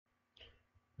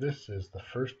This is the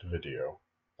first video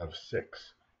of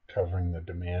 6 covering the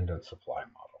demand and supply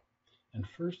model. And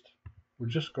first, we're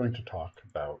just going to talk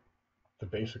about the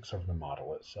basics of the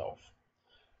model itself.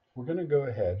 We're going to go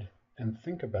ahead and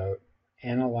think about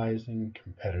analyzing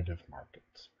competitive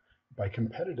markets. By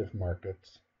competitive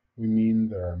markets, we mean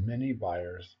there are many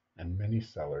buyers and many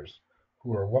sellers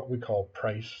who are what we call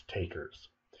price takers.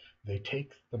 They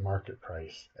take the market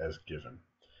price as given,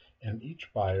 and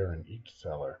each buyer and each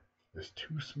seller is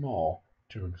too small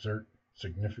to exert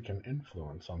significant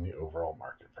influence on the overall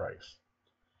market price.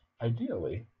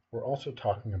 Ideally, we're also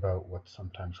talking about what's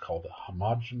sometimes called a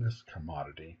homogeneous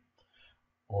commodity,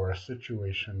 or a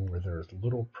situation where there is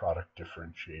little product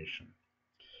differentiation.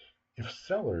 If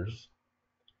sellers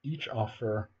each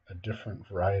offer a different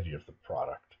variety of the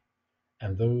product,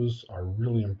 and those are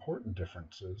really important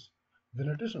differences, then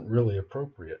it isn't really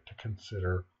appropriate to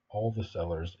consider all the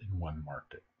sellers in one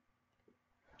market.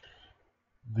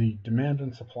 The demand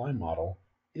and supply model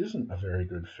isn't a very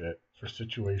good fit for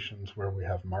situations where we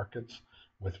have markets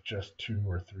with just 2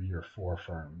 or 3 or 4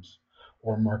 firms,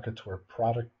 or markets where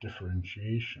product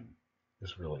differentiation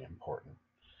is really important.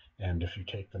 And if you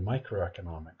take the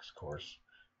microeconomics course,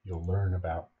 you'll learn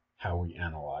about how we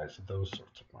analyze those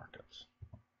sorts of markets.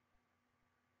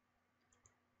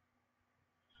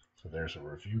 So there's a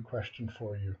review question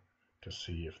for you to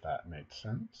see if that made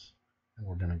sense. And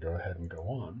we're going to go ahead and go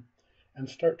on and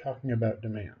start talking about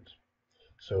demand.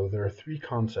 So there are 3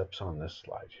 concepts on this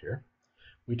slide here.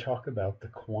 We talk about the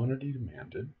quantity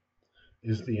demanded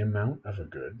is the amount of a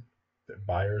good that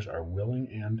buyers are willing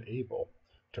and able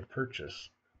to purchase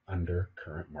under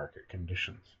current market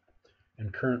conditions.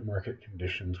 And current market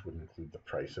conditions would include the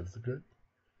price of the good,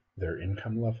 their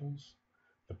income levels,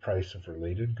 the price of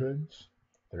related goods,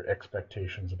 their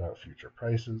expectations about future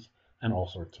prices, and all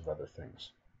sorts of other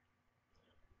things.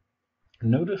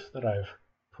 Notice that I've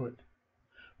put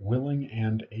willing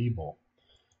and able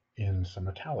in some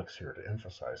italics here to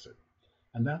emphasize it.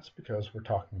 And that's because we're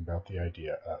talking about the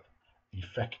idea of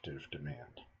effective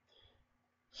demand.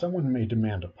 Someone may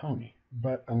demand a pony,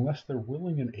 but unless they're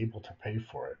willing and able to pay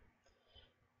for it,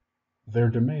 their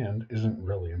demand isn't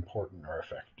really important or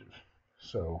effective.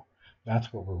 So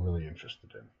that's what we're really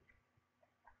interested in.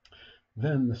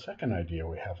 Then the second idea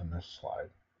we have in this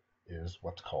slide is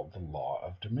what's called the law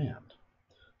of demand.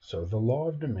 So the law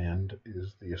of demand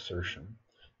is the assertion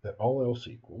that all else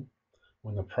equal,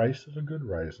 when the price of a good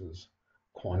rises,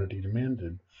 quantity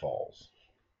demanded falls.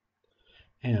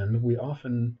 And we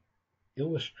often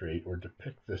illustrate or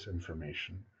depict this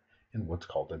information in what's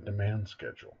called a demand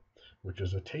schedule, which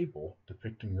is a table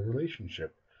depicting the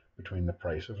relationship between the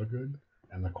price of a good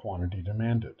and the quantity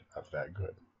demanded of that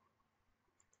good.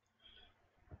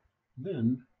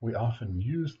 Then we often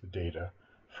use the data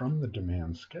from the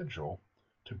demand schedule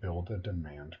to build a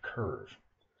demand curve.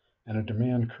 And a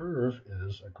demand curve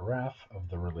is a graph of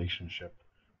the relationship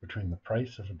between the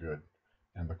price of a good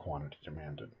and the quantity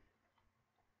demanded.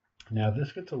 Now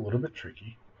this gets a little bit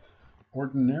tricky.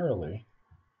 Ordinarily,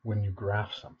 when you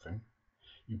graph something,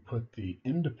 you put the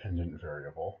independent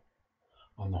variable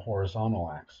on the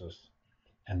horizontal axis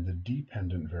and the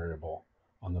dependent variable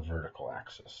on the vertical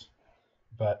axis.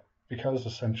 But because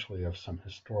essentially of some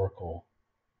historical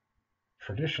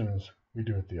traditions, we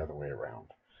do it the other way around.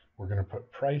 We're going to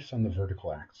put price on the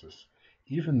vertical axis,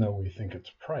 even though we think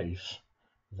it's price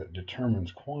that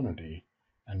determines quantity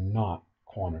and not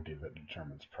quantity that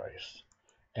determines price.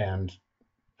 And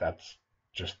that's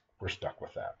just, we're stuck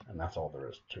with that, and that's all there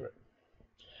is to it.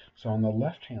 So on the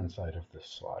left-hand side of this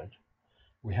slide,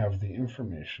 we have the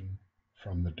information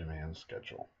from the demand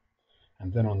schedule.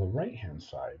 And then on the right-hand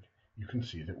side, you can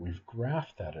see that we've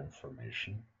graphed that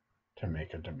information to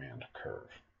make a demand curve.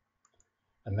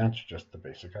 And that's just the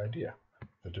basic idea.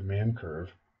 The demand curve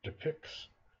depicts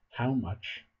how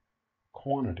much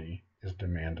quantity is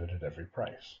demanded at every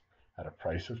price. At a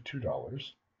price of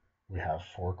 $2, we have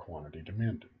 4 quantity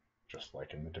demanded, just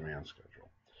like in the demand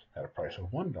schedule. At a price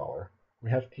of $1,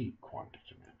 we have 8 quantity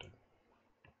demanded.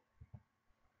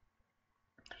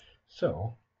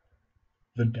 So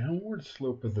the downward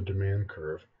slope of the demand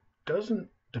curve doesn't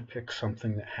depict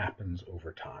something that happens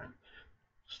over time.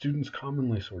 Students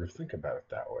commonly sort of think about it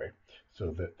that way,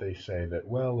 so that they say that,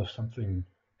 well, if something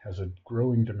has a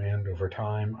growing demand over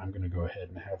time, I'm going to go ahead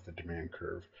and have the demand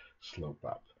curve slope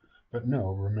up. But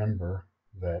no, remember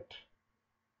that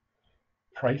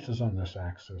price is on this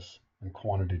axis and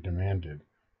quantity demanded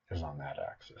is on that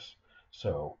axis.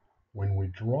 So when we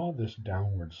draw this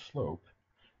downward slope,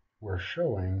 we're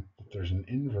showing that there's an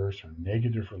inverse or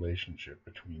negative relationship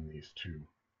between these 2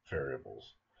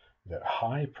 variables, that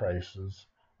high prices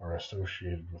are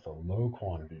associated with a low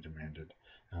quantity demanded,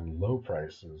 and low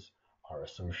prices are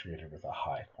associated with a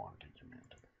high quantity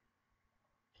demanded.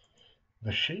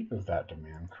 The shape of that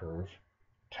demand curve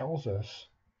tells us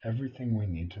everything we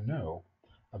need to know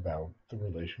about the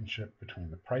relationship between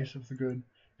the price of the good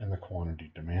and the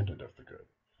quantity demanded of the good.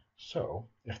 So,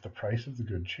 if the price of the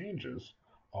good changes,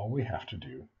 all we have to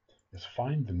do is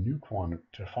find the new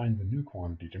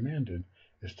quantity demanded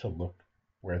is to look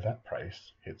where that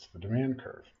price hits the demand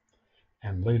curve.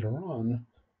 And later on,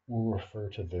 we'll refer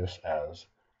to this as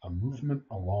a movement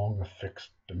along a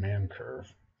fixed demand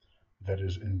curve that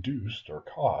is induced or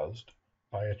caused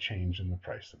by a change in the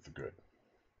price of the good.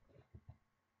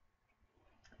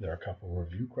 There are a couple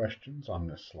review questions on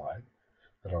this slide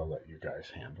that I'll let you guys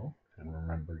handle, and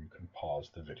remember you can pause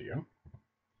the video.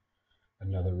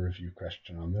 Another review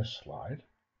question on this slide,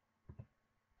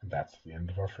 and that's the end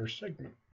of our first segment.